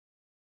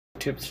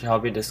So I'll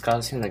be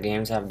discussing the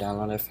games I've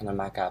downloaded from the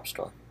Mac App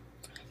Store.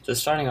 So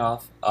starting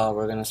off,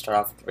 we're going to start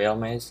off with Rail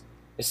Maze.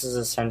 This is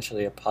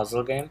essentially a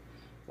puzzle game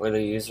where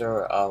the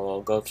user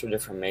will go through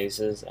different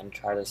mazes and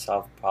try to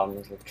solve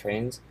problems with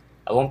trains.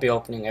 I won't be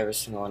opening every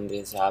single one of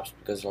these apps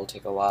because it'll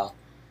take a while.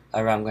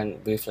 However, I'm going to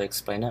briefly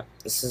explain it.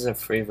 This is a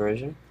free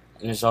version,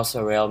 and there's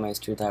also Rail Maze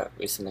 2 that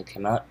recently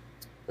came out.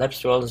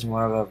 Leps World is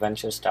more of a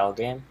venture style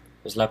game.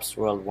 There's Leps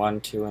World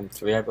 1, 2, and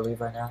 3 I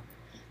believe right now.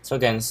 So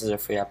again, this is a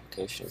free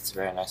application. It's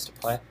very nice to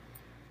play.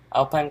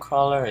 Alpine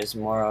Crawler is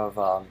more of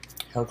a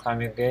hill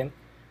climbing game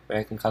where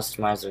you can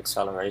customize the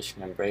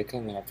acceleration and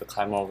braking. You have to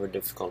climb over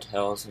difficult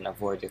hills and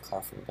avoid your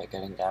car from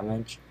getting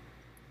damaged.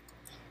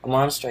 A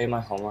Monster Ate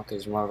My Homework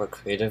is more of a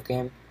creative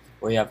game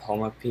where you have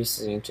homework pieces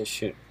and you need to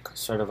shoot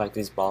sort of like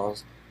these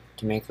balls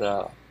to make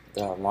the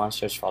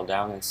monsters fall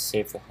down and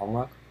save the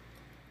homework.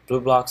 Blue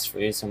Blocks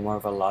Free is more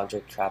of a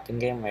logic trapping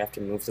game where you have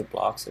to move the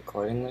blocks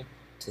accordingly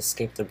to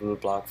escape the blue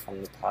block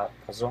from the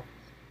puzzle.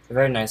 It's a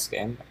very nice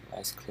game,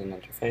 nice clean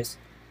interface.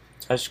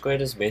 Touch Grid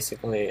is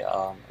basically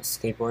a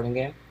skateboarding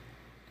game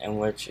in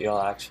which you'll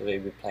actually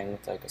be playing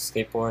with like a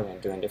skateboard and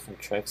doing different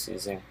tricks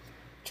using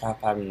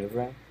trackpad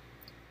maneuvering.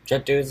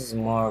 Jet Dudes is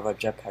more of a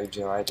jetpack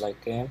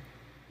joyride-like game.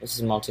 This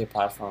is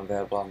multi-platform,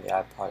 available on the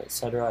iPod,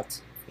 etc.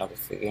 It's another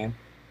free game.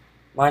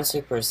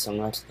 Minesweeper is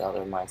similar to the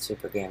other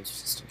Minesweeper games,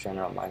 just a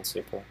general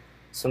Minesweeper.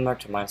 Similar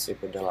to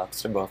Minesweeper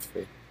Deluxe, they're both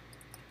free.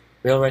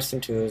 Real Racing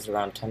 2 is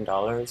around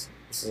 $10.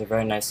 This is a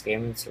very nice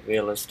game. It's a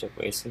realistic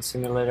racing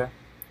simulator.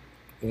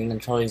 You can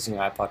control using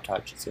your iPod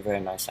Touch. It's a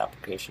very nice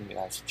application. You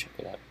guys should check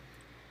it out.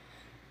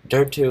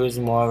 Dirt 2 is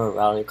more of a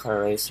rally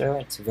car racer.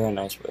 It's very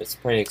nice, but it's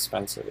pretty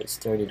expensive. It's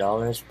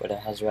 $30, but it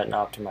has Retina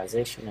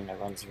optimization and it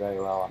runs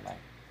very well on my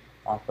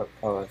MacBook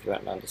Pro with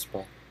Retina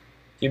display.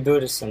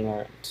 U-Boot is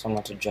similar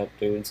somewhat to Jet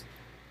Dudes.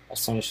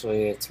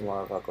 Essentially, it's more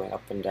of a going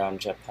up and down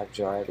jetpack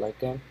joyride-like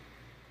game.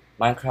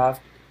 Minecraft,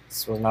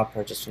 this was not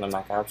purchased from the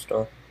Mac App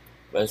Store,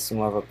 but it's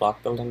more of a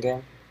block building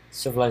game.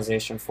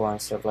 Civilization 4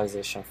 and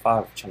Civilization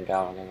 5, which I'm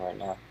downloading right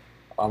now,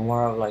 are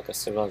more of like a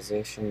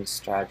civilization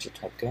strategy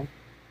type game.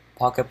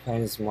 Pocket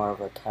Plane is more of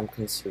a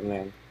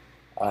time-consuming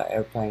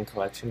airplane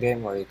collection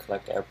game where you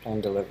collect airplane,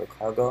 deliver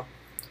cargo.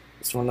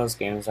 It's one of those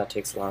games that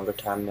takes a longer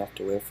time. You have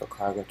to wait for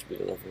cargo to be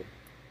delivered.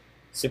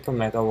 Super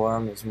Mega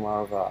Worm is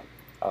more of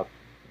a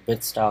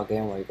bit-style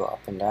game where you go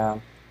up and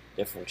down,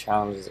 different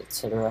challenges,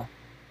 etc.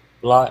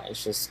 Blot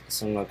is just a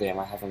similar game.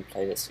 I haven't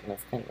played it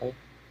significantly.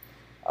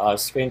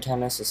 Screen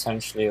tennis,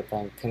 essentially you're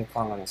playing ping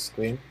pong on a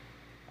screen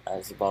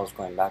as the ball's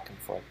going back and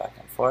forth, back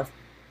and forth.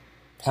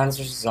 Plants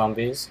vs.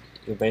 Zombies,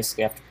 you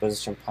basically have to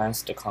position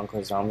plants to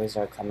conquer zombies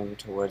that are coming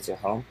towards your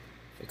home.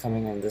 They're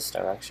coming in this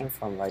direction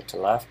from right to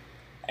left,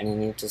 and you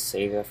need to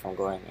save it from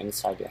going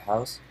inside your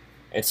house.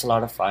 It's a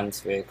lot of fun,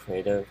 it's very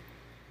creative.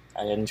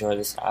 I enjoy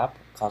this app.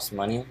 It costs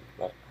money,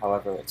 but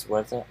however it's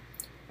worth it.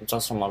 It's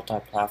also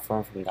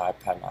multi-platform from the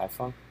iPad and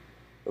iPhone.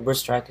 Uber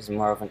Strike is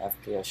more of an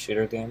FPS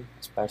shooter game,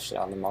 especially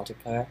on the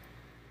multiplayer.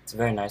 It's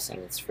very nice and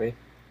it's free.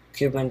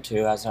 Cubeman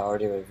 2, as I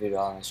already reviewed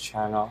on this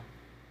channel,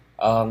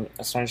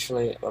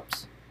 essentially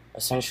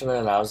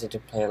allows you to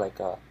play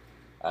like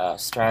a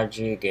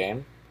strategy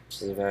game,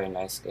 which is a very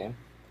nice game.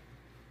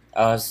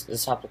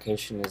 This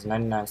application is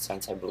 99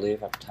 cents, I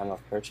believe, at the time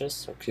of purchase,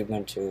 so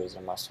Cubeman 2 is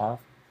a must-have.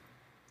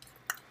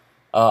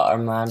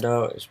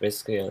 Armando is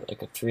basically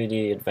like a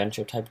 3D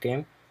adventure type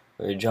game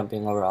where you're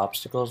jumping over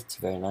obstacles. It's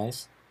very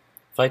nice.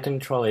 Flight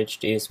Control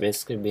HD is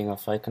basically being a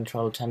flight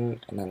control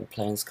attendant, and then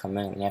planes come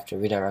in and you have to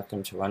redirect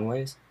them to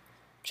runways.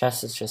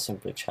 Chess is just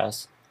simply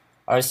chess.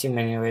 RC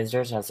Mini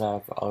Racers, as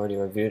I've already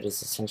reviewed,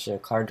 is essentially a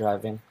car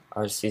driving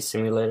RC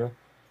simulator.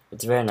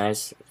 It's very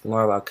nice. It's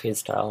more of arcade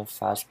style,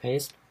 fast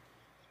paced.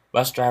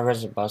 Bus Driver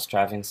is a bus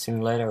driving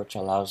simulator which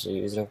allows the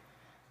user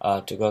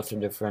to go through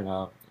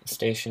different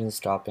stations,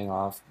 dropping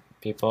off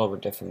people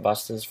with different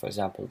buses, for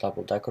example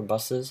double-decker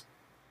buses.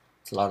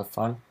 It's a lot of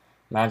fun.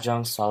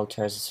 Mahjong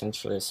Solitaire is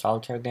essentially a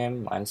solitaire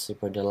game.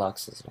 Minesweeper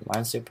Deluxe is a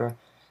Minesweeper.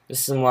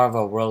 This is more of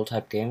a world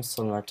type game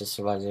similar to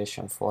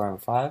Civilization 4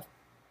 and 5.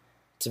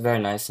 It's very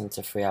nice and it's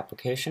a free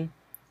application.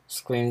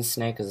 Screen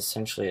Snake is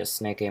essentially a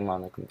snake game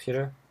on the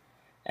computer.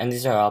 And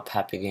these are all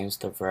Pappy games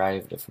to a variety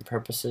of different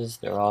purposes.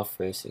 They're all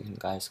free, so you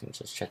guys can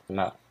just check them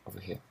out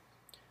over here.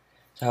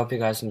 So I hope you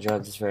guys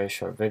enjoyed this very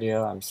short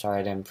video. I'm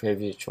sorry I didn't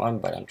preview each one,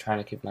 but I'm trying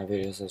to keep my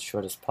videos as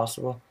short as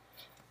possible.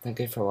 Thank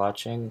you for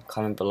watching.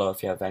 Comment below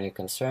if you have any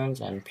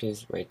concerns, and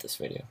please rate this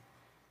video.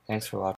 Thanks for watching.